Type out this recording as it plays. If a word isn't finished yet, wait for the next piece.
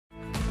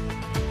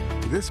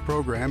This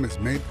program is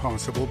made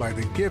possible by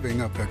the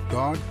giving of the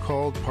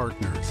God-called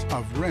partners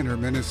of Renner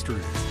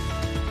Ministries.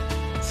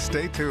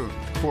 Stay tuned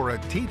for a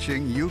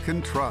teaching you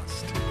can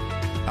trust.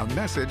 A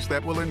message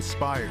that will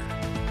inspire,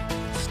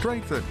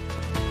 strengthen,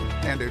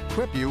 and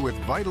equip you with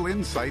vital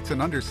insights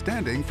and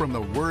understanding from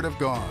the Word of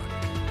God.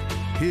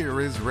 Here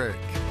is Rick.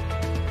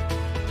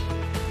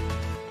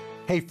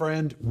 Hey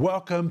friend,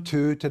 welcome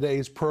to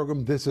today's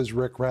program. This is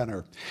Rick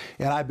Renner,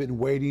 and I've been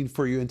waiting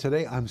for you. And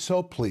today I'm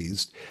so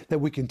pleased that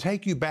we can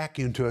take you back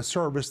into a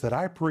service that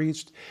I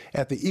preached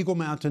at the Eagle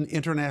Mountain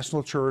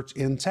International Church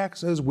in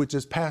Texas, which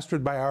is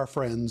pastored by our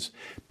friends,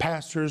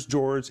 Pastors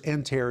George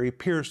and Terry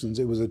Pearsons.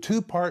 It was a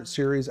two-part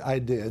series I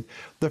did.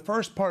 The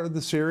first part of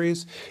the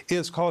series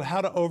is called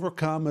How to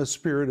Overcome a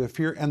Spirit of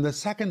Fear, and the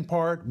second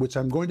part, which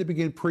I'm going to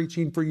begin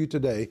preaching for you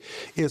today,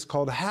 is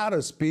called How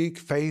to Speak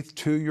Faith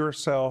to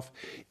Yourself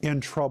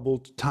in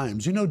Troubled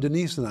Times. You know,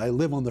 Denise and I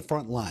live on the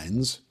front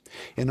lines.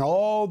 In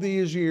all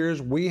these years,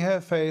 we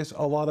have faced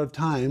a lot of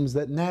times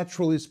that,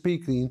 naturally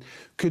speaking,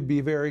 could be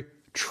very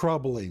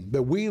troubling.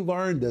 But we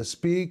learn to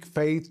speak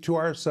faith to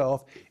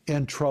ourselves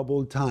in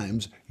troubled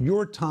times.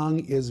 Your tongue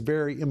is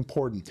very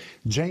important.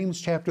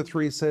 James chapter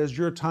 3 says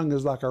your tongue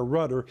is like a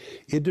rudder.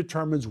 It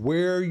determines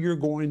where you're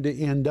going to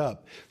end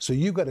up. So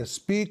you've got to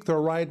speak the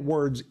right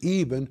words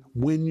even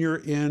when you're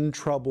in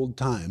troubled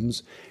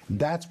times.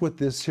 That's what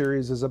this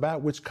series is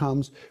about, which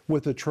comes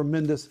with a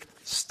tremendous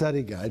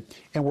study guide.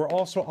 And we're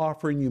also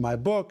offering you my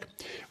book,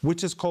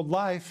 which is called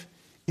Life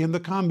in the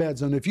Combat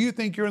Zone. If you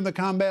think you're in the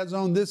combat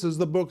zone, this is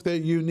the book that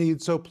you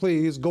need. So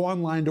please go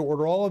online to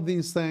order all of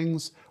these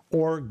things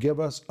or give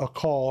us a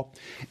call.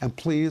 And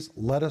please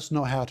let us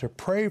know how to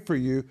pray for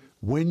you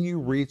when you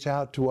reach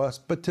out to us.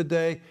 But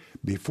today,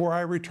 before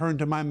I return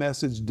to my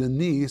message,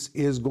 Denise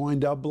is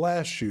going to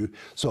bless you.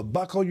 So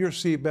buckle your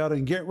seatbelt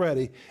and get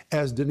ready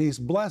as Denise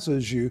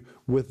blesses you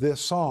with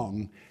this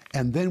song.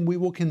 And then we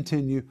will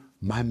continue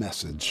my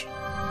message.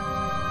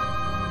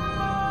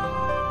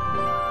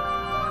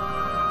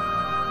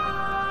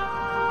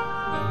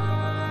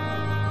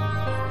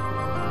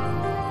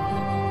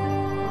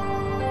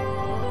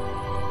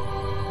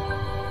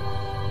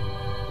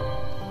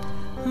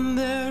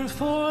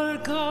 Therefore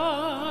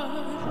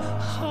God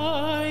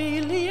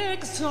highly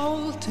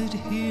exalted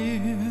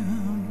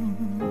him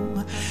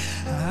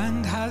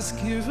and has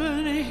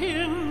given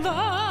him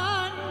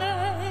the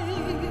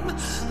name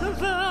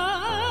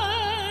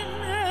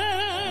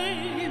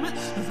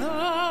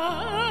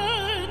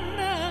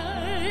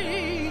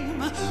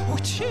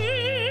which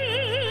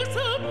is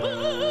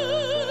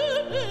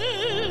above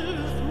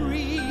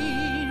every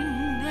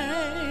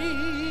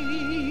name.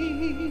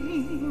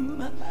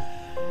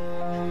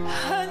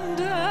 And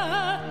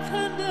at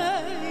the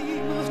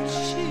name of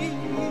Jesus,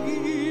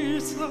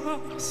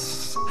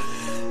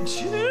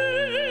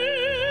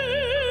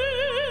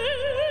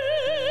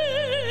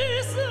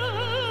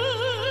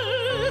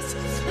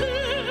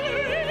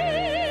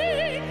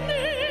 every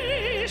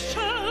knee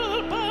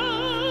shall bow,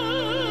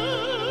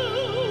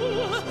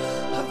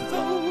 of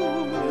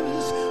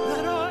those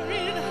that are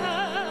in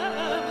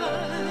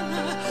heaven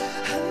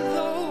and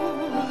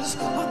those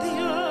on the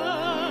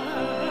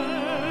earth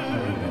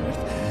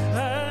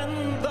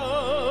and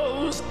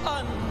those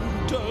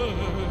under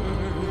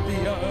the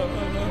earth.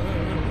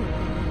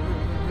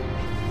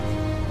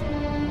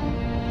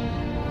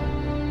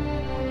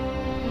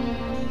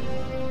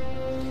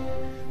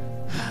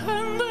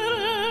 And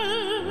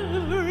that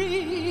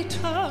every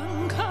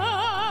tongue confess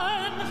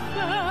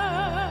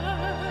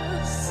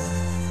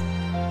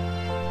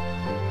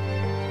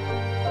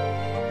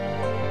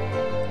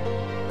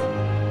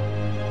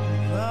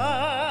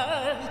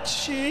that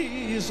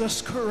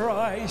Jesus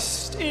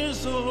Christ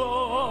is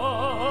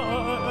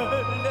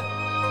Lord.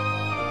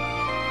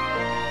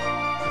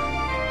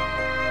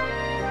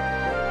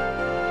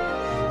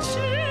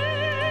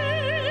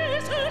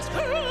 Jesus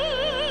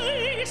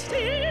Christ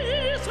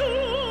is Lord,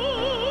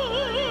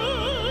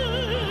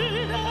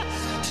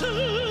 to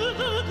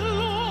the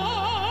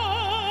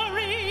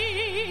glory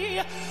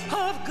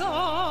of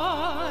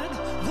God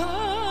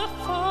the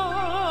Father.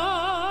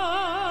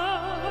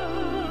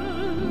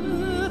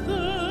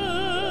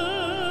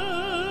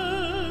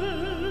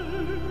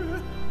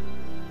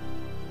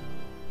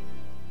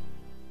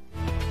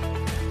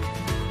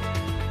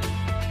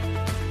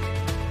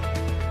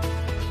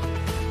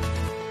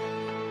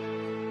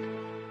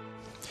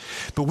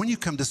 But when you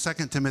come to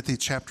 2 Timothy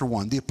chapter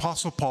 1, the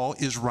Apostle Paul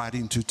is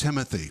writing to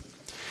Timothy.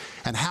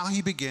 And how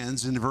he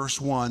begins in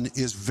verse 1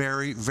 is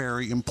very,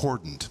 very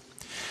important.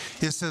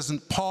 It says,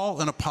 "And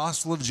Paul, an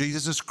apostle of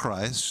Jesus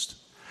Christ,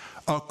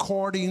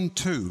 according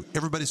to,"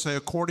 everybody say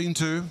according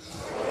to,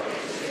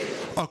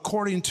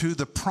 according to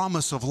the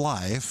promise of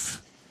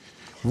life,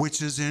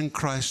 which is in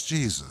Christ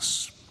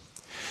Jesus.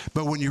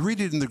 But when you read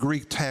it in the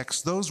Greek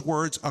text, those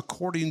words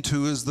according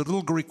to is the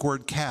little Greek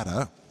word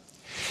kata.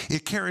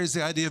 It carries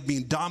the idea of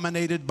being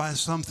dominated by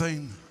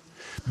something,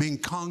 being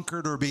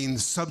conquered or being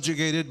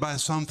subjugated by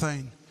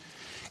something.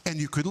 And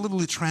you could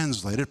literally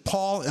translate it,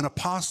 Paul, an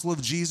apostle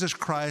of Jesus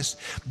Christ,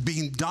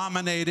 being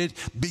dominated,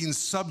 being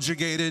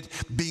subjugated,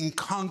 being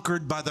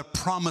conquered by the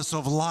promise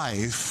of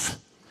life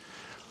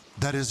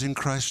that is in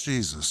Christ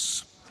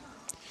Jesus.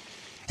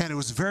 And it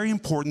was very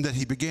important that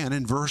he began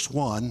in verse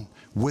 1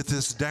 with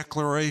this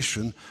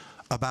declaration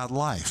about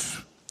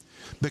life.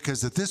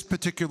 Because at this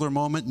particular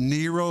moment,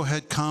 Nero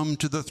had come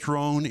to the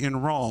throne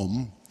in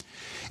Rome,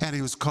 and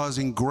he was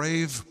causing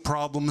grave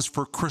problems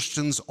for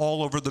Christians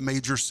all over the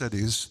major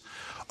cities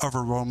of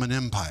a Roman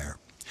Empire.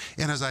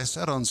 And as I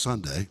said on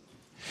Sunday,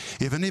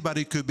 if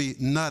anybody could be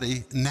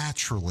nutty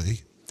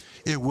naturally,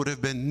 it would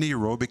have been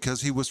Nero,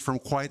 because he was from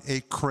quite a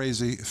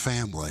crazy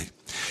family.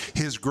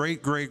 His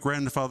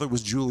great-great-grandfather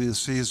was Julius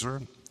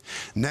Caesar.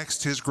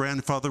 Next, his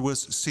grandfather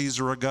was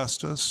Caesar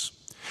Augustus.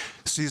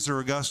 Caesar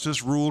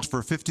Augustus ruled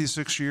for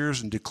 56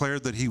 years and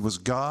declared that he was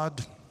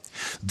God.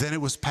 Then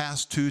it was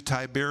passed to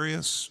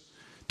Tiberius.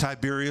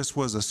 Tiberius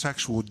was a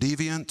sexual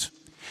deviant.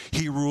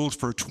 He ruled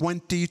for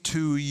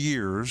 22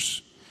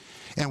 years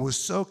and was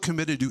so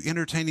committed to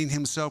entertaining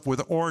himself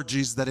with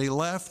orgies that he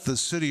left the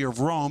city of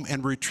Rome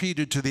and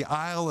retreated to the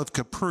Isle of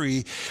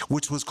Capri,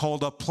 which was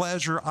called a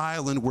pleasure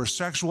island where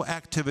sexual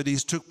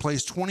activities took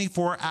place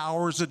 24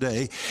 hours a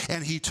day.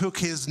 And he took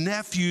his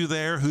nephew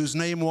there, whose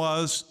name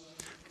was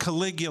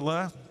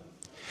Caligula,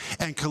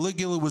 and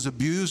Caligula was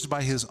abused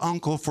by his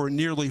uncle for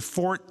nearly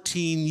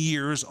 14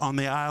 years on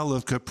the Isle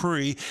of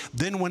Capri.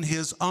 Then when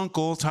his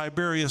uncle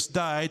Tiberius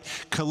died,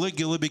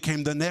 Caligula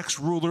became the next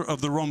ruler of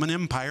the Roman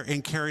Empire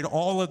and carried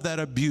all of that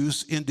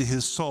abuse into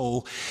his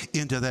soul,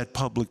 into that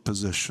public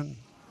position.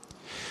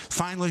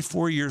 Finally,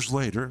 4 years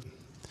later,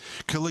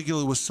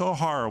 Caligula was so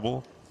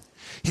horrible,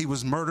 he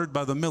was murdered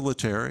by the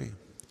military.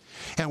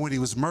 And when he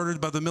was murdered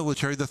by the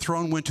military, the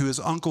throne went to his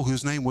uncle,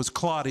 whose name was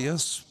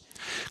Claudius.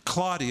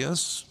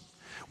 Claudius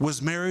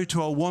was married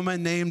to a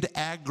woman named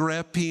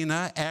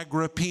Agrippina.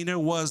 Agrippina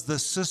was the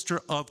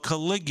sister of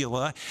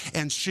Caligula,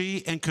 and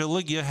she and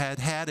Caligula had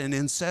had an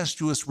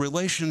incestuous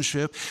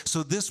relationship.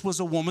 So this was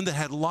a woman that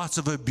had lots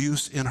of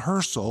abuse in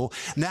her soul.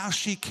 Now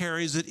she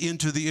carries it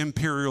into the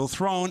imperial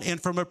throne,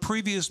 and from a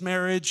previous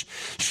marriage,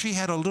 she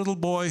had a little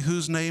boy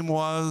whose name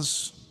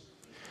was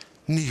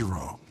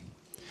Nero.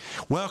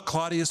 Well,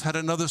 Claudius had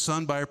another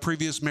son by a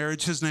previous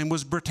marriage. His name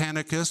was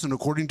Britannicus, and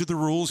according to the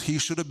rules, he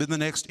should have been the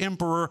next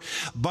emperor.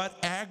 But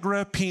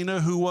Agrippina,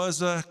 who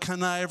was a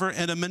conniver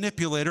and a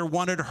manipulator,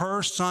 wanted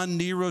her son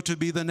Nero to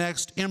be the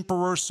next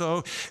emperor,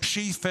 so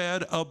she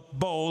fed a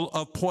bowl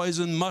of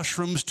poisoned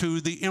mushrooms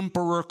to the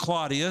emperor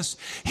Claudius.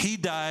 He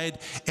died,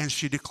 and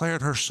she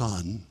declared her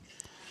son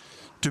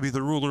to be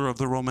the ruler of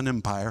the Roman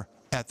Empire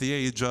at the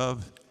age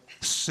of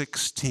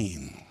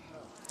 16.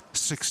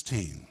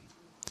 16.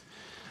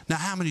 Now,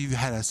 how many of you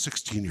had a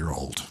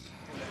 16-year-old?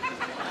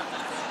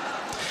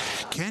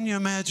 Can you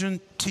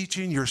imagine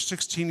teaching your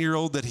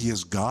 16-year-old that he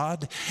is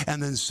God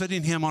and then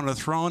sitting him on a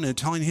throne and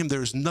telling him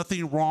there's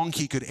nothing wrong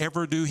he could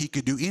ever do? He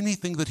could do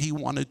anything that he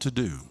wanted to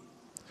do.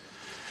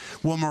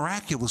 Well,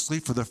 miraculously,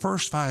 for the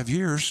first 5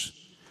 years,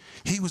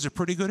 he was a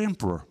pretty good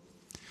emperor.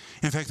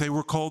 In fact, they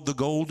were called the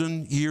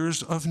golden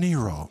years of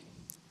Nero.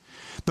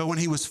 But when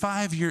he was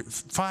 5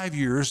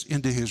 years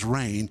into his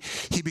reign,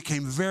 he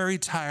became very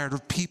tired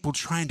of people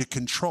trying to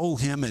control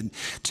him and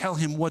tell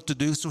him what to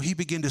do. So he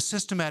began to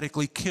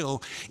systematically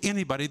kill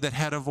anybody that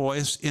had a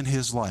voice in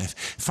his life.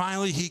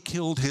 Finally, he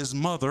killed his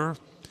mother.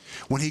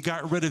 When he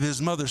got rid of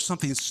his mother,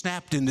 something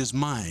snapped in his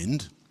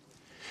mind.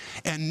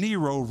 And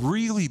Nero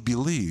really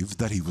believed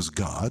that he was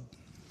God.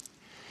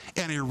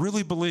 And he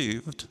really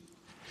believed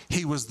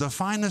he was the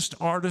finest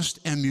artist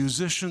and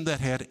musician that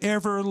had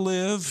ever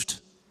lived.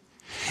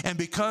 And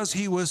because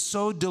he was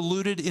so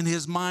deluded in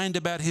his mind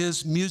about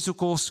his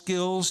musical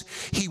skills,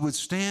 he would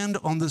stand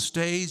on the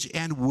stage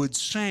and would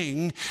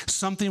sing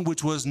something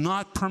which was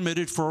not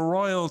permitted for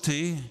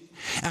royalty.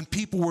 And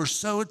people were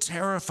so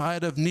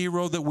terrified of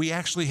Nero that we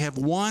actually have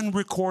one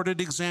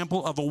recorded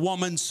example of a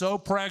woman so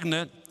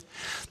pregnant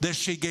that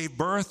she gave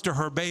birth to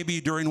her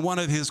baby during one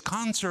of his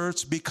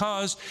concerts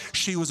because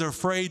she was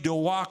afraid to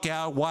walk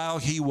out while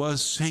he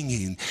was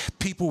singing.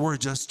 People were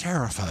just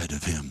terrified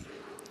of him.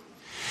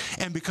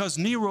 And because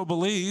Nero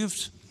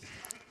believed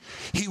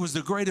he was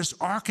the greatest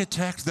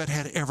architect that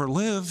had ever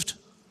lived,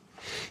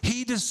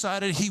 he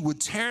decided he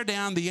would tear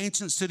down the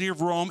ancient city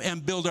of Rome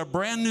and build a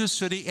brand new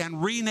city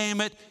and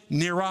rename it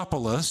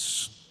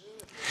Neropolis.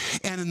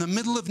 And in the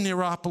middle of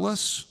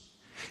Neropolis,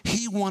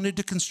 he wanted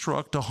to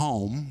construct a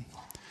home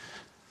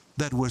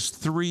that was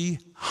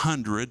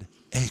 300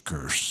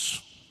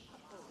 acres.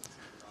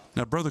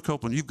 Now, Brother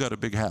Copeland, you've got a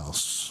big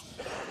house.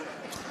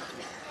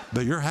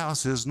 But your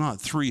house is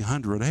not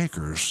 300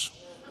 acres.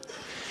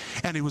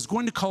 And he was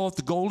going to call it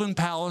the Golden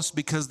Palace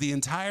because the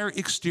entire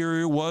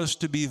exterior was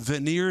to be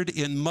veneered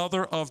in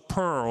mother of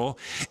pearl,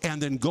 and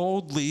then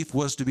gold leaf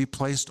was to be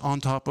placed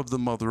on top of the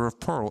mother of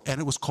pearl, and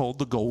it was called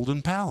the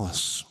Golden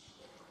Palace.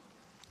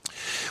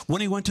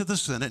 When he went to the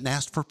Senate and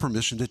asked for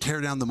permission to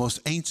tear down the most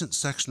ancient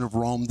section of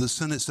Rome, the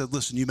Senate said,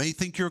 listen, you may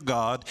think you're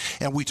God,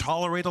 and we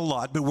tolerate a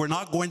lot, but we're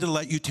not going to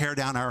let you tear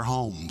down our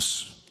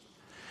homes.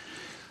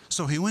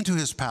 So he went to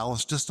his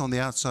palace just on the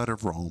outside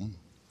of Rome,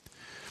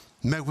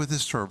 met with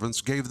his servants,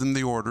 gave them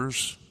the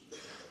orders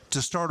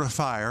to start a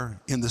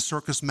fire in the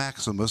Circus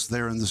Maximus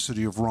there in the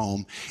city of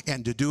Rome,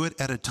 and to do it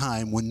at a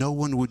time when no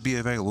one would be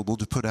available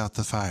to put out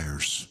the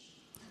fires.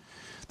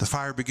 The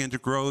fire began to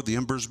grow, the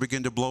embers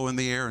began to blow in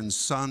the air, and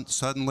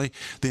suddenly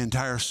the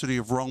entire city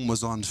of Rome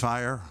was on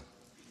fire.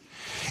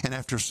 And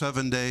after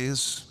 7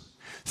 days,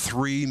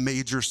 3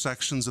 major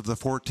sections of the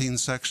 14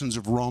 sections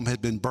of Rome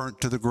had been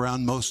burnt to the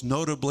ground, most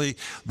notably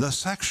the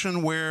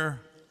section where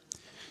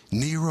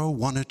Nero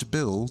wanted to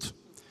build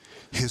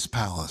his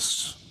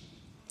palace.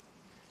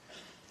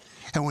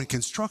 And when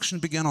construction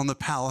began on the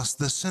palace,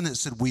 the Senate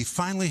said, we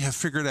finally have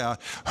figured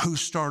out who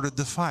started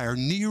the fire.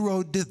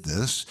 Nero did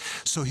this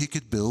so he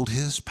could build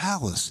his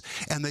palace.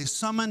 And they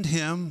summoned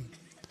him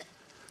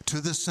to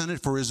the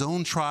Senate for his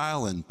own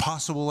trial and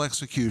possible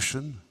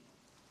execution.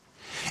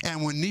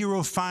 And when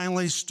Nero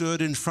finally stood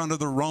in front of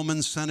the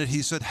Roman Senate,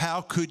 he said,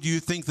 how could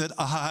you think that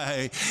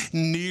I,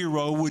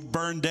 Nero, would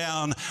burn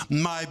down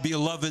my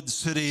beloved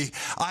city?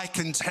 I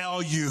can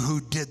tell you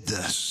who did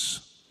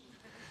this.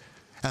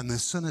 And the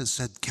Senate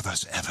said, give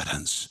us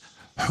evidence.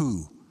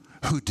 Who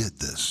did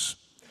this?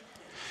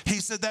 He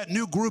said, that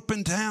new group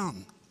in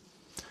town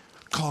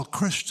called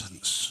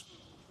Christians.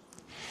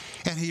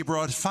 And he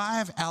brought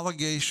 5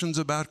 allegations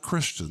about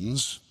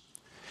Christians.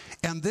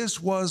 And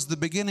this was the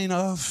beginning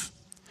of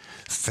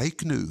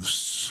fake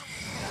news.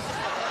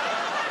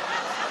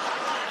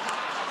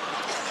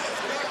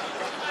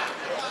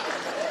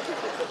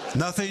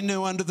 Nothing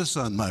new under the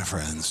sun, my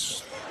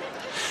friends.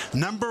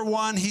 Number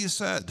 1, he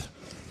said,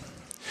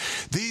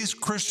 these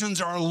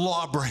Christians are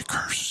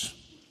lawbreakers.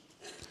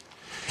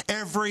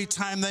 Every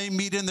time they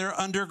meet in their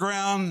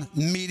underground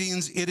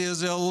meetings, it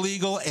is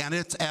illegal, and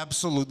it's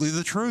absolutely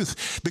the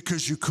truth,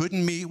 because you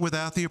couldn't meet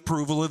without the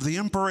approval of the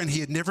emperor, and he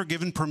had never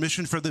given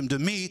permission for them to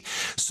meet.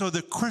 So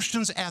the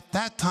Christians at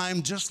that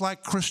time, just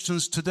like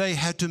Christians today,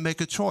 had to make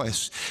a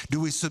choice.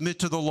 Do we submit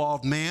to the law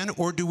of man,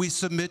 or do we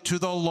submit to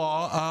the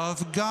law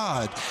of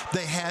God?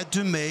 They had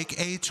to make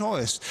a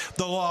choice.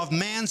 The law of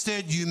man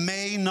said, you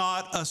may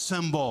not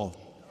assemble.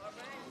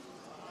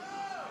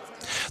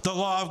 The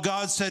law of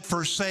God said,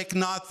 forsake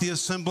not the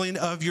assembling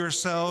of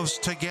yourselves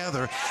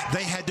together.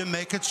 They had to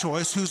make a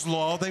choice whose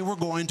law they were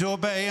going to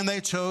obey, and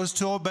they chose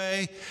to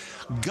obey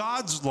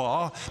God's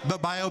law.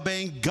 But by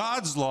obeying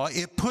God's law,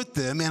 it put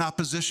them in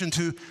opposition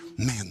to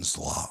man's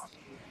law.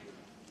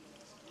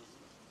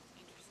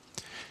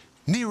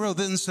 Nero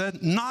then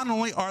said, not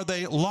only are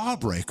they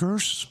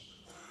lawbreakers,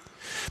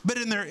 but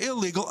in their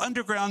illegal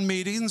underground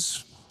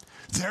meetings,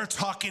 they're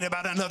talking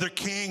about another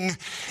king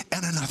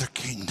and another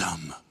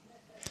kingdom.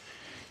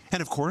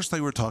 And of course,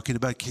 they were talking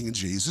about King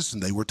Jesus,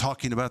 and they were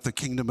talking about the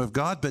kingdom of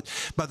God. But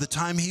by the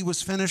time he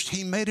was finished,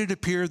 he made it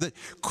appear that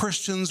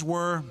Christians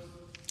were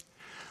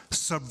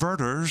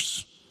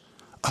subverters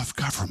of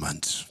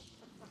government.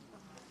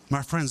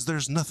 My friends,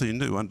 there's nothing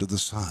new under the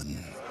sun.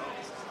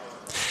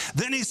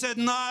 Then he said,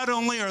 not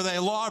only are they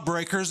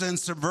lawbreakers and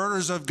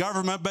subverters of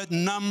government, but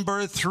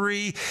number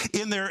 3,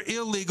 in their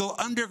illegal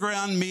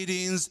underground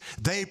meetings,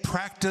 they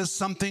practice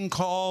something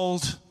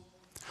called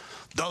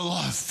the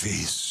love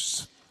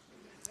feast.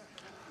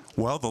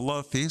 Well, the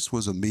love feast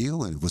was a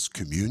meal, and it was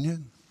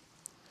communion.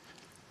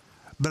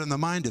 But in the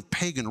mind of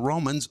pagan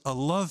Romans, a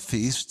love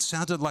feast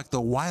sounded like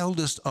the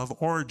wildest of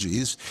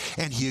orgies,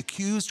 and he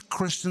accused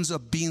Christians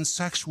of being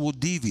sexual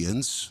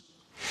deviants.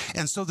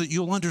 And so that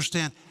you'll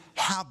understand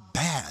how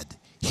bad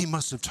he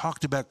must have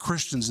talked about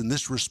Christians in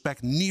this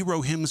respect,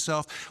 Nero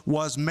himself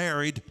was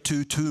married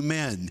to 2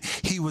 men.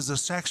 He was a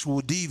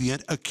sexual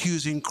deviant,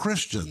 accusing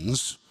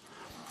Christians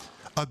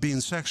of being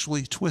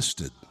sexually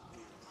twisted.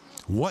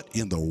 What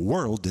in the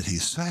world did he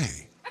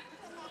say?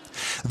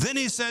 Then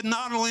he said,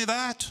 not only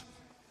that,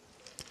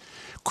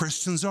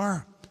 Christians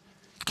are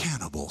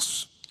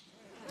cannibals.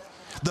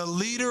 The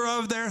leader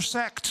of their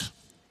sect,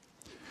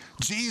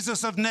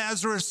 Jesus of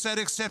Nazareth, said,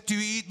 except you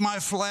eat my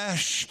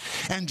flesh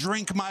and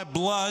drink my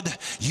blood,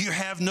 you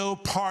have no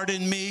part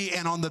in me.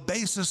 And on the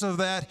basis of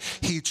that,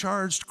 he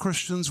charged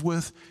Christians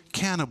with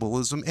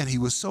cannibalism. And he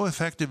was so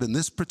effective in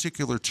this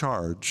particular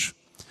charge,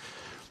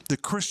 the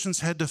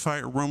Christians had to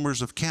fight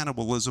rumors of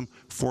cannibalism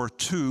for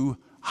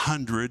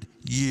 200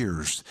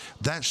 years.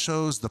 That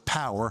shows the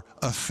power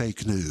of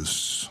fake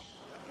news.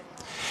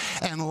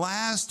 And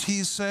last,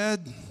 he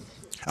said,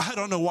 I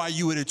don't know why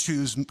you would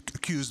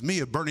accuse me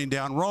of burning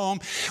down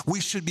Rome.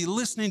 We should be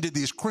listening to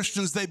these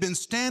Christians. They've been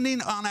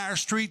standing on our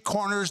street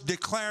corners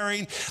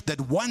declaring that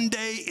one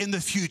day in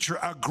the future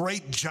a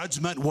great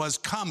judgment was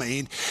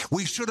coming.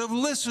 We should have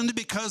listened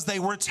because they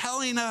were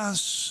telling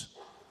us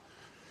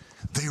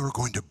they were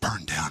going to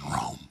burn down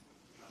Rome.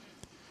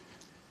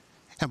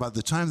 And by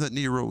the time that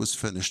Nero was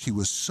finished, he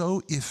was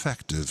so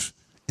effective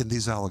in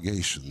these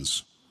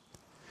allegations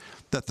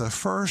that the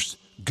first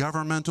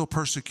governmental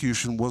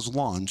persecution was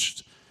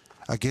launched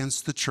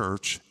against the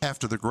church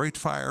after the Great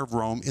Fire of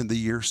Rome in the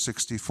year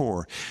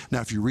 64.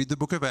 Now, if you read the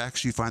book of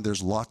Acts, you find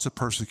there's lots of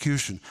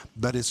persecution,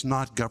 but it's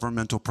not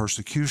governmental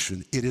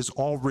persecution. It is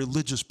all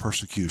religious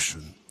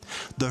persecution.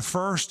 The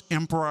first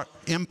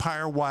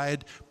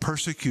empire-wide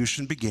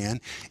persecution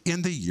began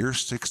in the year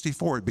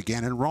 64. It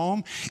began in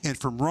Rome, and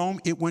from Rome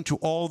it went to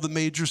all the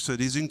major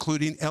cities,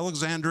 including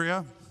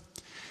Alexandria,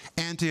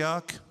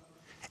 Antioch,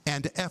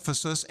 and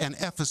Ephesus. And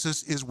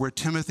Ephesus is where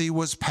Timothy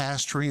was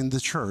pastoring the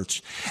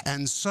church.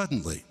 And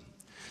suddenly,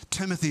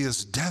 Timothy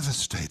is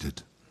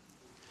devastated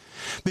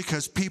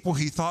because people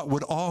he thought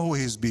would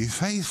always be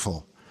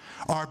faithful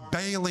are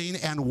bailing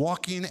and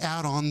walking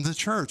out on the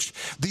church.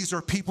 These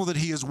are people that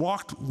he has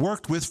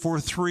worked with for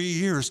 3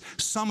 years,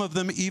 some of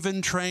them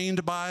even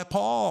trained by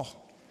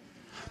Paul.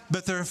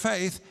 But their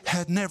faith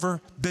had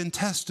never been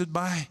tested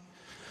by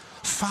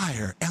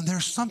fire. And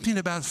there's something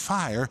about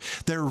fire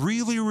that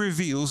really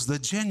reveals the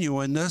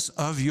genuineness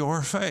of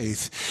your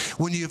faith.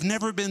 When you've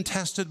never been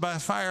tested by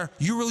fire,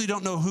 you really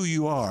don't know who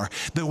you are.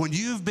 But when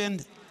you've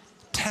been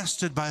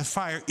tested by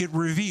fire, it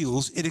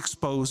reveals, it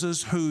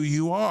exposes who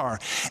you are.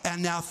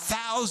 And now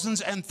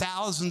thousands and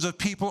thousands of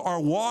people are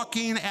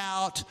walking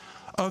out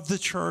of the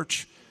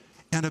church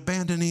and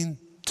abandoning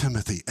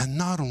Timothy. And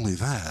not only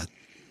that,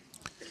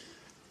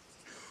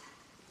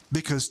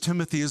 because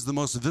Timothy is the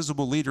most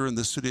visible leader in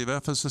the city of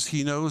Ephesus,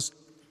 he knows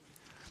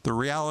the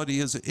reality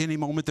is at any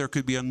moment there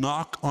could be a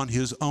knock on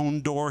his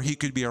own door. He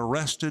could be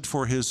arrested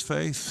for his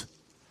faith.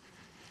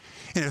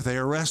 And if they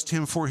arrest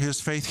him for his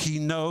faith, he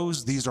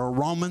knows these are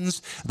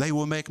Romans. They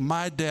will make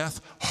my death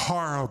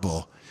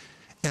horrible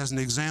as an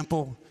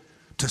example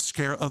to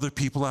scare other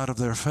people out of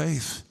their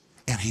faith.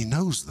 And he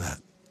knows that.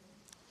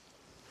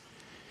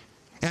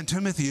 And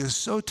Timothy is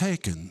so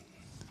taken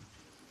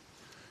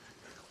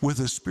with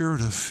a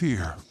spirit of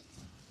fear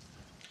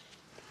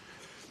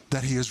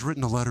that he has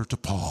written a letter to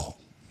Paul.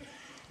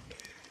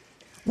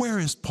 Where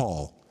is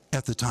Paul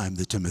at the time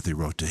that Timothy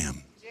wrote to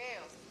him?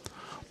 Jail.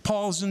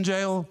 Paul's in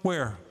jail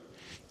where?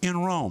 In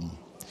Rome.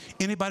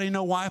 Anybody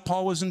know why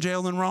Paul was in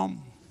jail in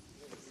Rome?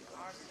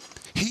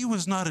 He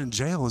was not in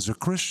jail as a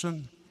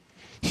Christian.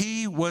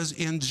 He was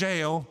in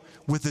jail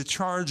with the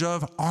charge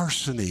of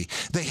larceny.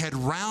 They had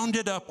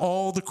rounded up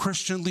all the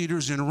Christian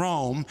leaders in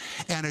Rome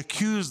and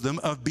accused them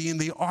of being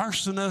the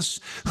arsonists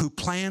who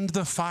planned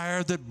the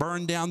fire that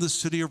burned down the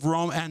city of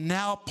Rome. And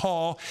now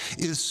Paul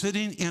is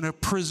sitting in a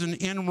prison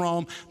in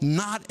Rome,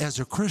 not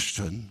as a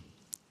Christian,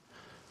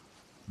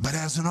 but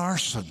as an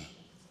arson.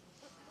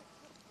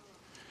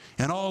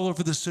 And all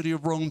over the city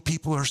of Rome,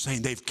 people are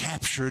saying they've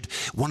captured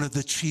one of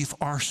the chief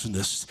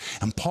arsonists.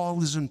 And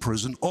Paul is in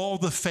prison. All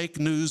the fake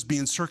news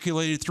being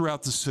circulated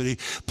throughout the city.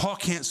 Paul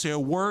can't say a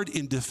word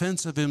in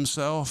defense of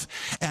himself.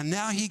 And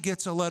now he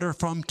gets a letter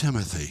from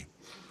Timothy.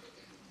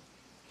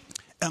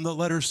 And the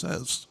letter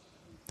says,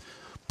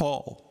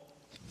 Paul,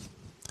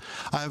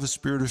 I have a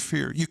spirit of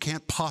fear. You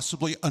can't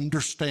possibly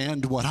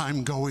understand what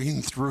I'm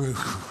going through.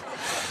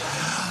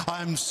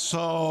 I'm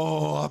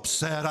so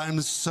upset.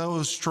 I'm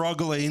so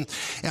struggling.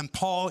 And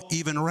Paul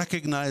even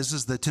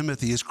recognizes that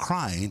Timothy is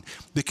crying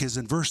because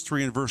in verse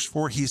 3 and verse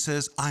 4, he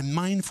says, I'm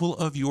mindful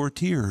of your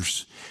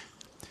tears.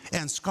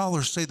 And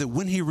scholars say that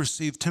when he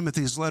received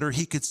Timothy's letter,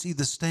 he could see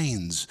the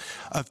stains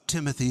of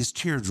Timothy's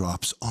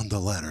teardrops on the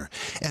letter.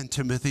 And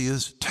Timothy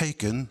is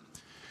taken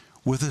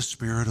with a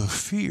spirit of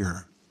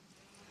fear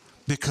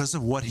because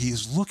of what he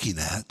is looking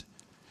at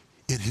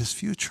in his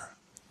future.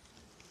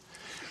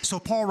 So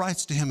Paul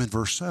writes to him in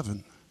verse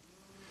 7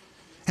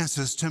 and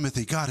says,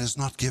 Timothy, God has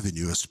not given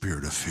you a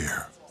spirit of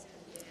fear,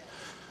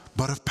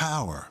 but of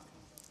power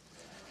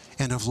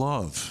and of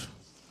love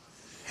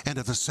and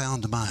of a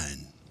sound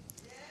mind.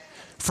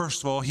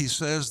 First of all, he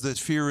says that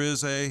fear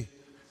is a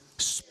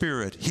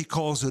spirit. He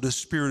calls it a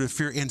spirit of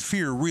fear, and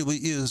fear really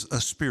is a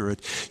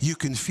spirit. You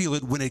can feel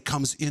it when it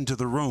comes into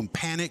the room.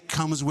 Panic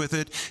comes with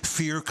it.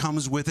 Fear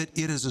comes with it.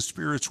 It is a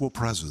spiritual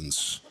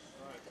presence.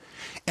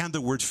 And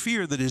the word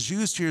fear that is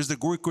used here is the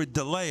Greek word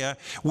deleia,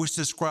 which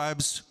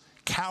describes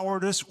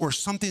cowardice or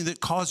something that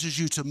causes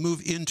you to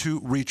move into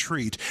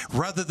retreat.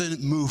 Rather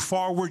than move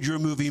forward, you're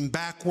moving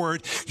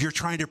backward. You're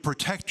trying to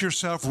protect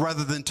yourself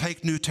rather than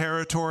take new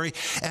territory.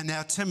 And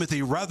now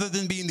Timothy, rather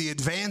than being the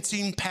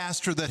advancing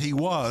pastor that he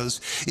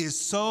was, is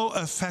so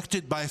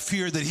affected by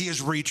fear that he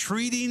is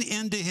retreating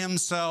into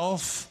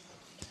himself.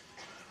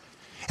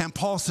 And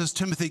Paul says,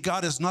 Timothy,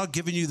 God has not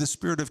given you the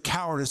spirit of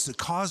cowardice that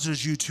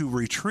causes you to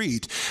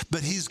retreat,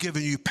 but he's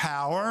given you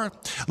power,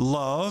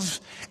 love,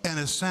 and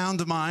a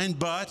sound mind.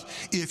 But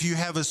if you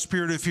have a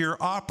spirit of fear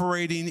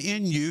operating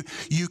in you,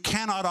 you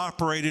cannot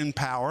operate in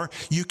power,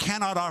 you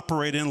cannot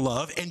operate in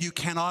love, and you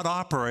cannot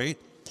operate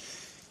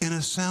in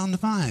a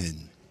sound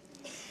mind.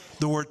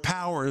 The word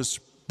power, as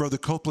Brother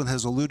Copeland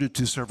has alluded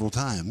to several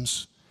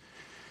times,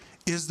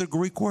 is the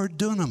Greek word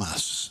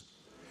dunamis.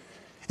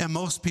 And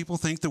most people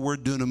think the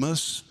word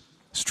dunamis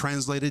is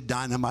translated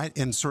dynamite,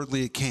 and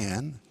certainly it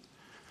can.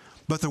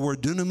 But the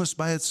word dunamis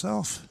by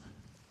itself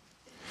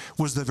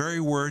was the very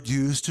word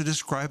used to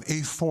describe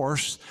a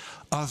force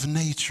of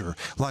nature,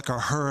 like a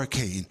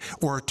hurricane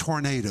or a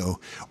tornado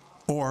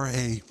or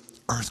an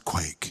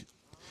earthquake.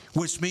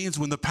 which means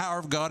when the power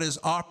of God is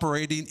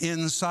operating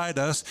inside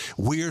us,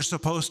 we are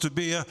supposed to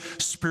be a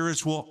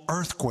spiritual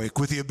earthquake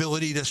with the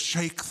ability to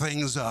shake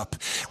things up.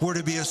 We're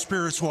to be a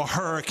spiritual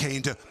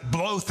hurricane to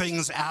blow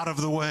things out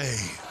of the way.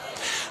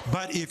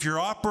 But if you're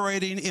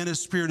operating in a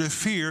spirit of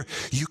fear,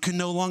 you can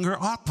no longer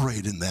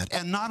operate in that.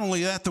 And not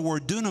only that, the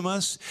word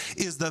dunamis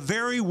is the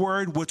very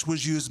word which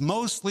was used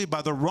mostly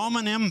by the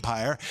Roman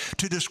Empire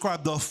to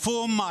describe the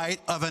full might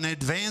of an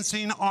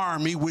advancing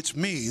army, which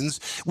means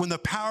when the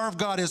power of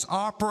God is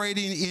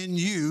operating in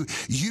you,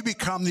 you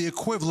become the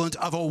equivalent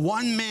of a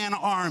one-man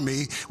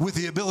army with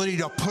the ability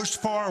to push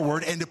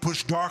forward and to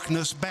push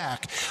darkness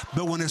back.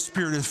 But when a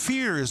spirit of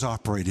fear is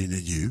operating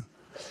in you,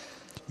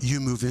 you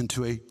move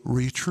into a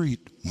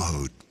retreat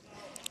mode.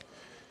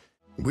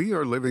 We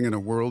are living in a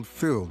world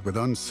filled with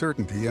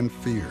uncertainty and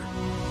fear.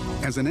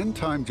 As an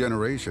end-time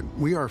generation,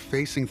 we are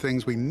facing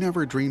things we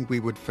never dreamed we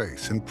would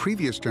face and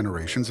previous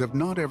generations have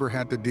not ever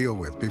had to deal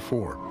with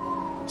before.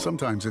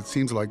 Sometimes it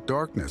seems like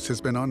darkness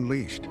has been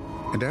unleashed,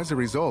 and as a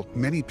result,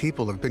 many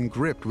people have been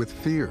gripped with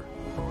fear.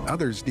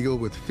 Others deal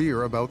with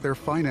fear about their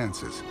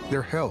finances,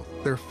 their health,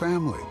 their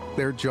family,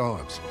 their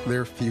jobs,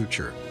 their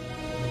future.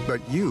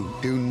 But you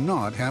do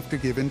not have to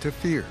give in to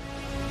fear.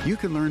 You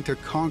can learn to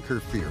conquer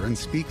fear and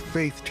speak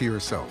faith to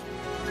yourself.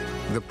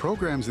 The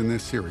programs in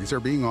this series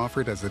are being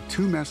offered as a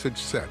 2-message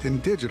set in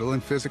digital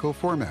and physical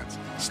formats,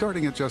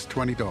 starting at just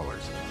 $20.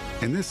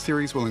 And this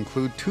series will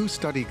include 2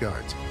 study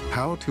guides,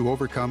 How to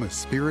Overcome a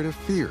Spirit of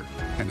Fear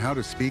and How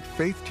to Speak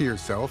Faith to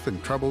Yourself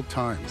in Troubled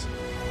Times.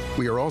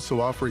 We are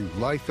also offering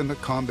Life in the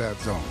Combat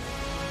Zone,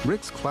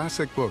 Rick's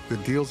classic book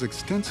that deals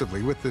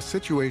extensively with the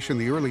situation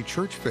the early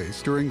church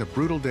faced during the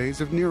brutal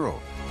days of Nero.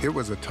 It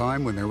was a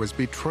time when there was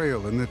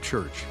betrayal in the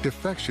church,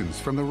 defections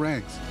from the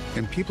ranks,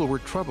 and people were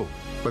troubled,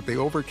 but they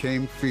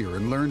overcame fear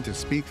and learned to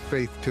speak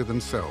faith to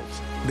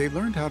themselves. They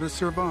learned how to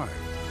survive,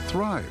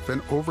 thrive,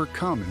 and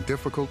overcome in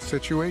difficult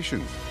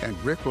situations,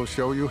 and Rick will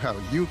show you how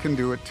you can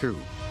do it too.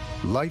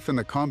 Life in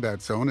the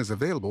Combat Zone is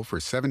available for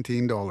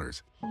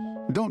 $17.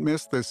 Don't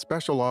miss this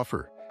special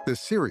offer. The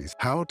series,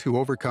 How to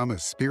Overcome a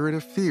Spirit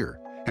of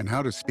Fear and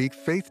How to Speak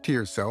Faith to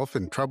Yourself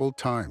in Troubled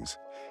Times,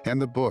 and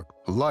the book,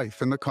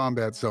 Life in the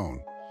Combat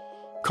Zone.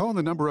 Call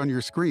the number on your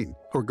screen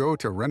or go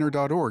to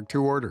Renner.org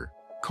to order.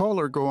 Call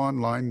or go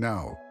online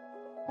now.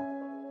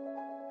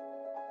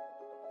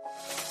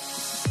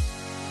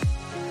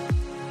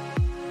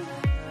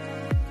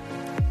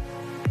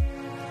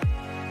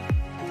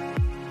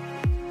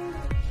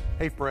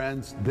 Hey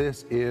friends,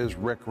 this is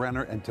Rick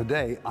Renner, and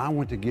today I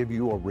want to give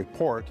you a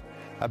report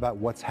about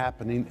what's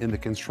happening in the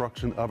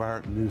construction of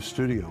our new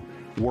studio.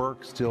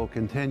 Work still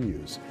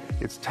continues.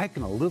 It's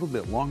taken a little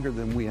bit longer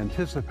than we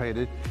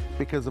anticipated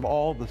because of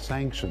all the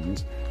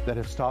sanctions that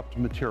have stopped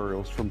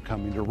materials from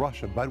coming to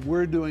Russia, but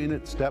we're doing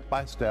it step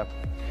by step.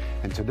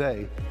 And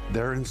today,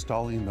 they're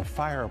installing the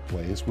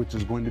fireplace, which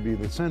is going to be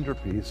the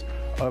centerpiece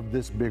of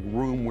this big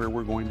room where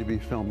we're going to be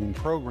filming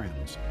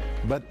programs.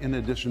 But in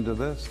addition to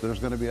this, there's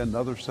going to be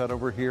another set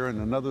over here and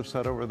another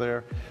set over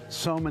there.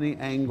 So many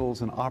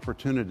angles and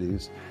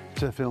opportunities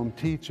to film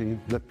teaching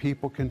that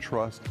people can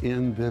trust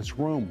in this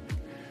room.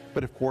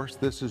 But of course,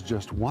 this is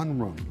just one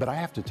room. But I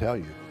have to tell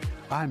you,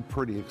 I'm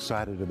pretty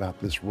excited about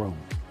this room.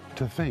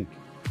 To think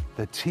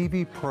that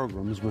TV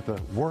programs with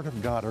the Word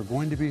of God are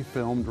going to be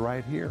filmed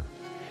right here.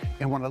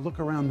 And when I look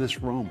around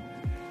this room,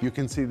 you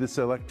can see this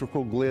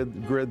electrical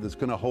grid that's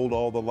going to hold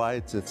all the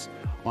lights. It's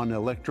on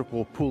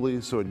electrical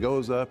pulleys, so it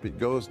goes up, it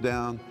goes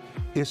down.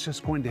 It's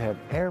just going to have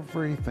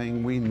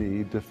everything we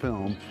need to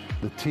film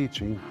the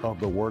teaching of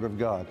the Word of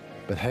God.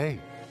 But hey,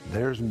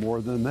 there's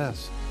more than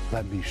this.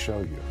 Let me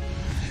show you.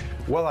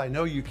 Well, I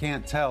know you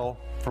can't tell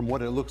from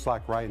what it looks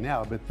like right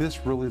now, but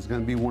this really is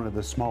going to be one of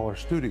the smaller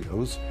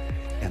studios,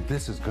 and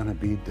this is going to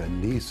be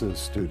Denise's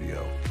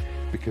studio,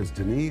 because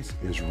Denise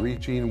is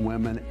reaching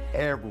women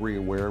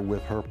everywhere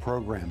with her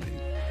programming.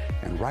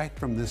 And right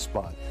from this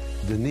spot,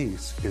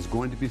 Denise is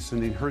going to be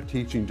sending her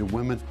teaching to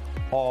women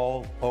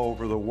all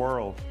over the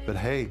world. But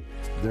hey,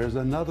 there's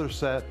another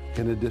set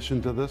in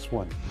addition to this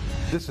one.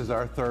 This is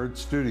our 3rd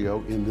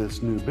studio in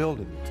this new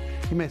building.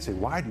 You may say,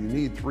 why do you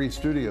need 3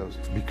 studios?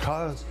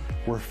 Because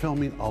we're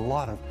filming a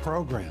lot of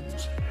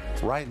programs.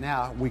 Right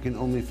now, we can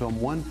only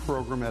film one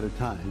program at a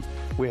time.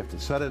 We have to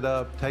set it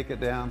up, take it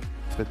down,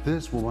 but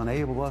this will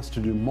enable us to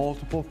do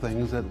multiple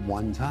things at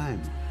one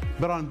time.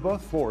 But on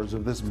both floors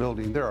of this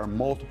building, there are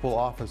multiple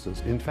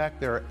offices. In fact,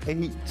 there are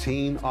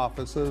 18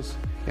 offices,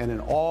 and in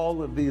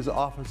all of these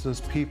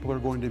offices, people are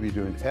going to be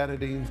doing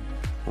editing,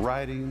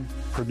 writing,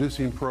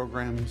 producing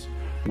programs,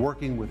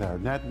 working with our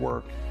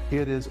network.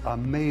 It is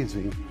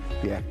amazing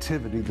the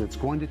activity that's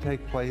going to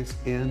take place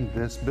in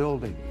this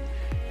building.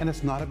 And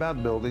it's not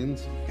about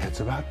buildings,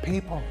 it's about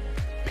people.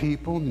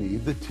 People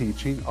need the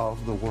teaching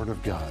of the Word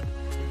of God.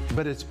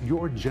 But it's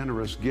your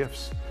generous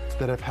gifts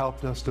that have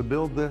helped us to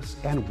build this,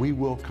 and we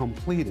will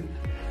complete it.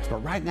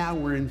 But right now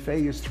we're in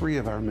phase 3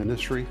 of our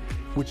ministry,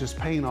 which is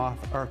paying off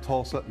our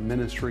Tulsa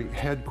ministry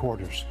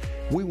headquarters.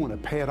 We want to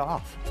pay it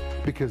off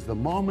because the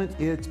moment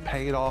it's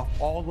paid off,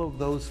 all of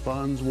those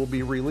funds will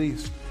be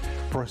released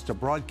for us to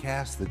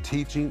broadcast the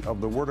teaching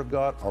of the Word of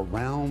God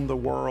around the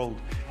world.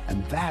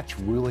 And that's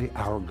really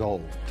our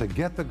goal, to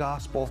get the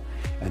gospel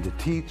and to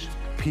teach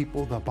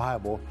people the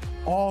Bible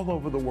all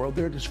over the world.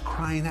 They're just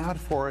crying out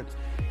for it,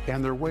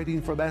 and they're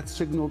waiting for that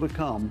signal to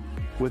come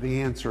with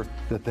the answer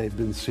that they've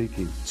been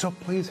seeking. So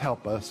please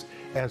help us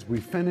as we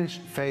finish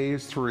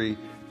phase 3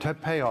 to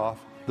pay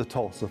off the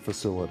Tulsa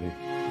facility.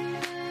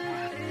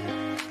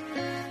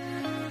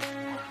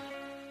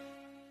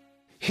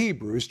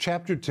 Hebrews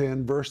chapter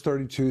 10, verse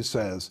 32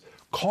 says,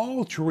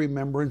 "Call to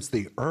remembrance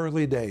the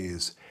early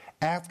days,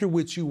 after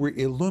which you were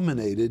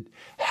illuminated,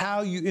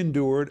 how you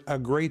endured a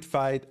great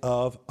fight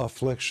of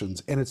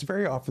afflictions." And it's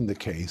very often the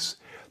case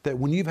that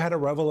when you've had a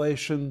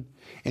revelation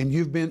and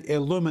you've been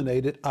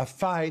illuminated, a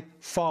fight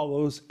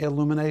follows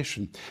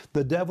illumination.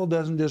 The devil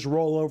doesn't just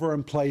roll over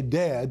and play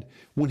dead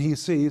when he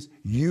sees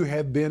you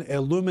have been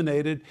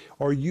illuminated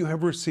or you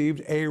have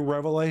received a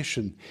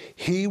revelation.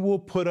 He will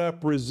put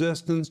up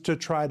resistance to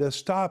try to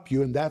stop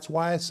you, and that's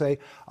why I say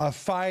a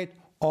fight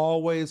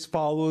always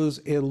follows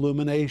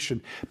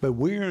illumination. But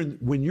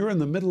when you're in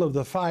the middle of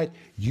the fight,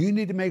 you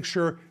need to make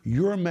sure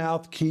your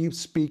mouth keeps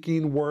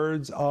speaking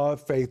words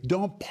of faith.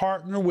 Don't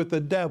partner with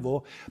the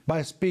devil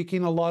by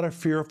speaking a lot of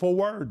fearful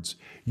words.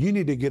 You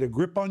need to get a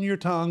grip on your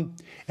tongue,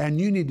 and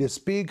you need to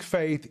speak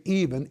faith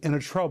even in a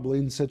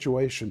troubling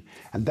situation.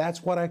 And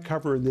that's what I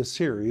cover in this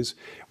series,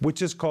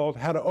 which is called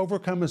How to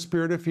Overcome a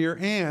Spirit of Fear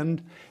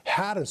and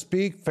How to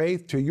Speak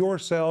Faith to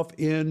Yourself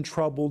in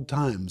Troubled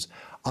Times.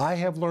 I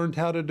have learned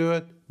how to do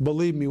it.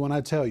 Believe me when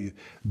I tell you,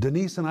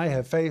 Denise and I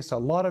have faced a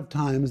lot of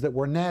times that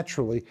were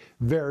naturally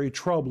very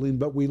troubling,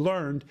 but we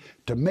learned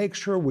to make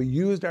sure we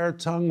used our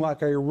tongue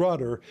like a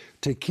rudder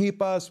to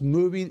keep us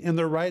moving in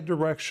the right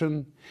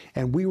direction,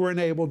 and we were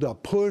enabled to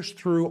push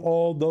through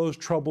all those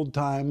troubled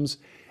times,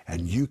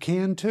 and you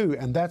can too.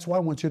 And that's why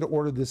I want you to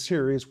order this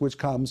series, which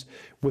comes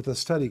with a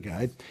study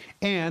guide.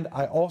 And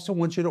I also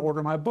want you to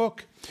order my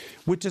book,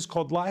 which is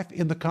called Life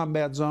in the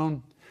Combat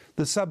Zone.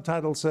 The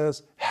subtitle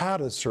says, How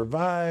to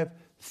Survive,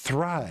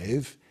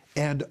 Thrive,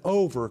 and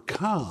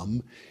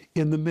Overcome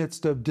in the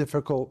Midst of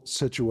Difficult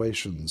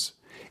Situations.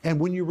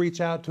 And when you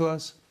reach out to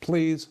us,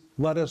 please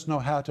let us know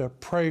how to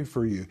pray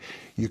for you.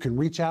 You can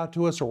reach out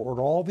to us or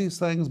order all these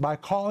things by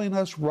calling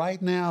us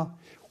right now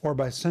or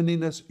by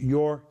sending us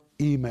your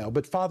email.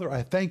 But Father,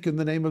 I thank you in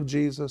the name of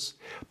Jesus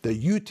that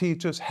you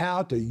teach us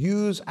how to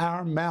use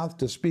our mouth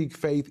to speak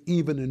faith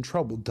even in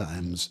troubled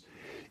times.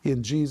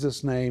 In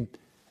Jesus' name,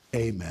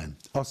 amen.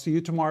 I'll see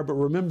you tomorrow, but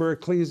remember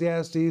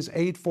Ecclesiastes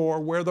 8:4,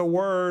 where the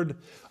word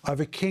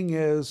of a king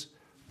is,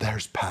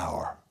 there's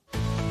power.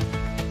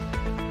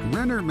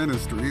 Renner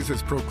Ministries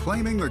is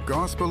proclaiming the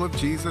gospel of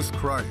Jesus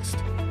Christ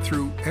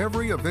through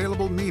every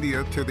available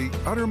media to the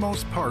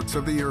uttermost parts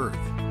of the earth.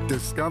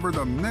 Discover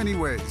the many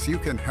ways you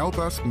can help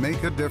us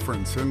make a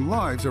difference in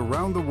lives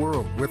around the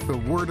world with the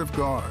Word of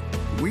God.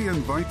 We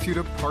invite you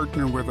to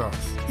partner with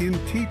us in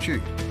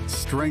teaching,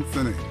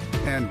 strengthening,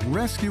 and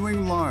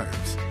rescuing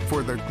lives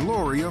for the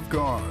glory of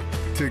God.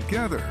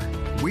 Together,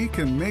 we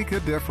can make a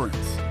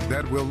difference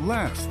that will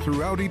last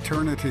throughout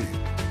eternity.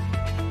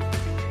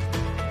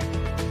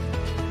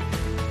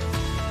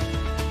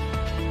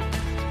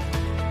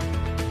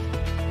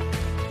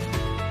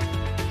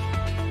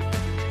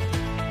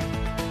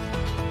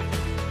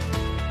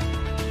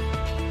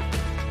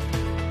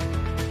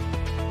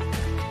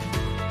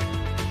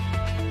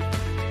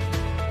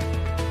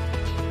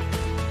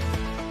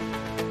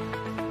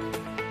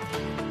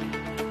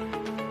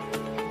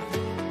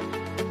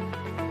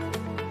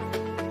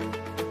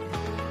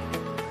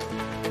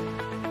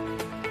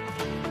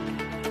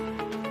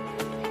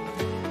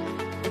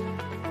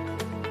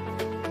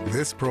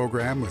 This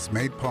program was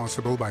made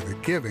possible by the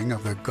giving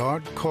of the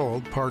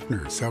God-called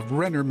partners of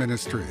Renner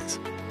Ministries.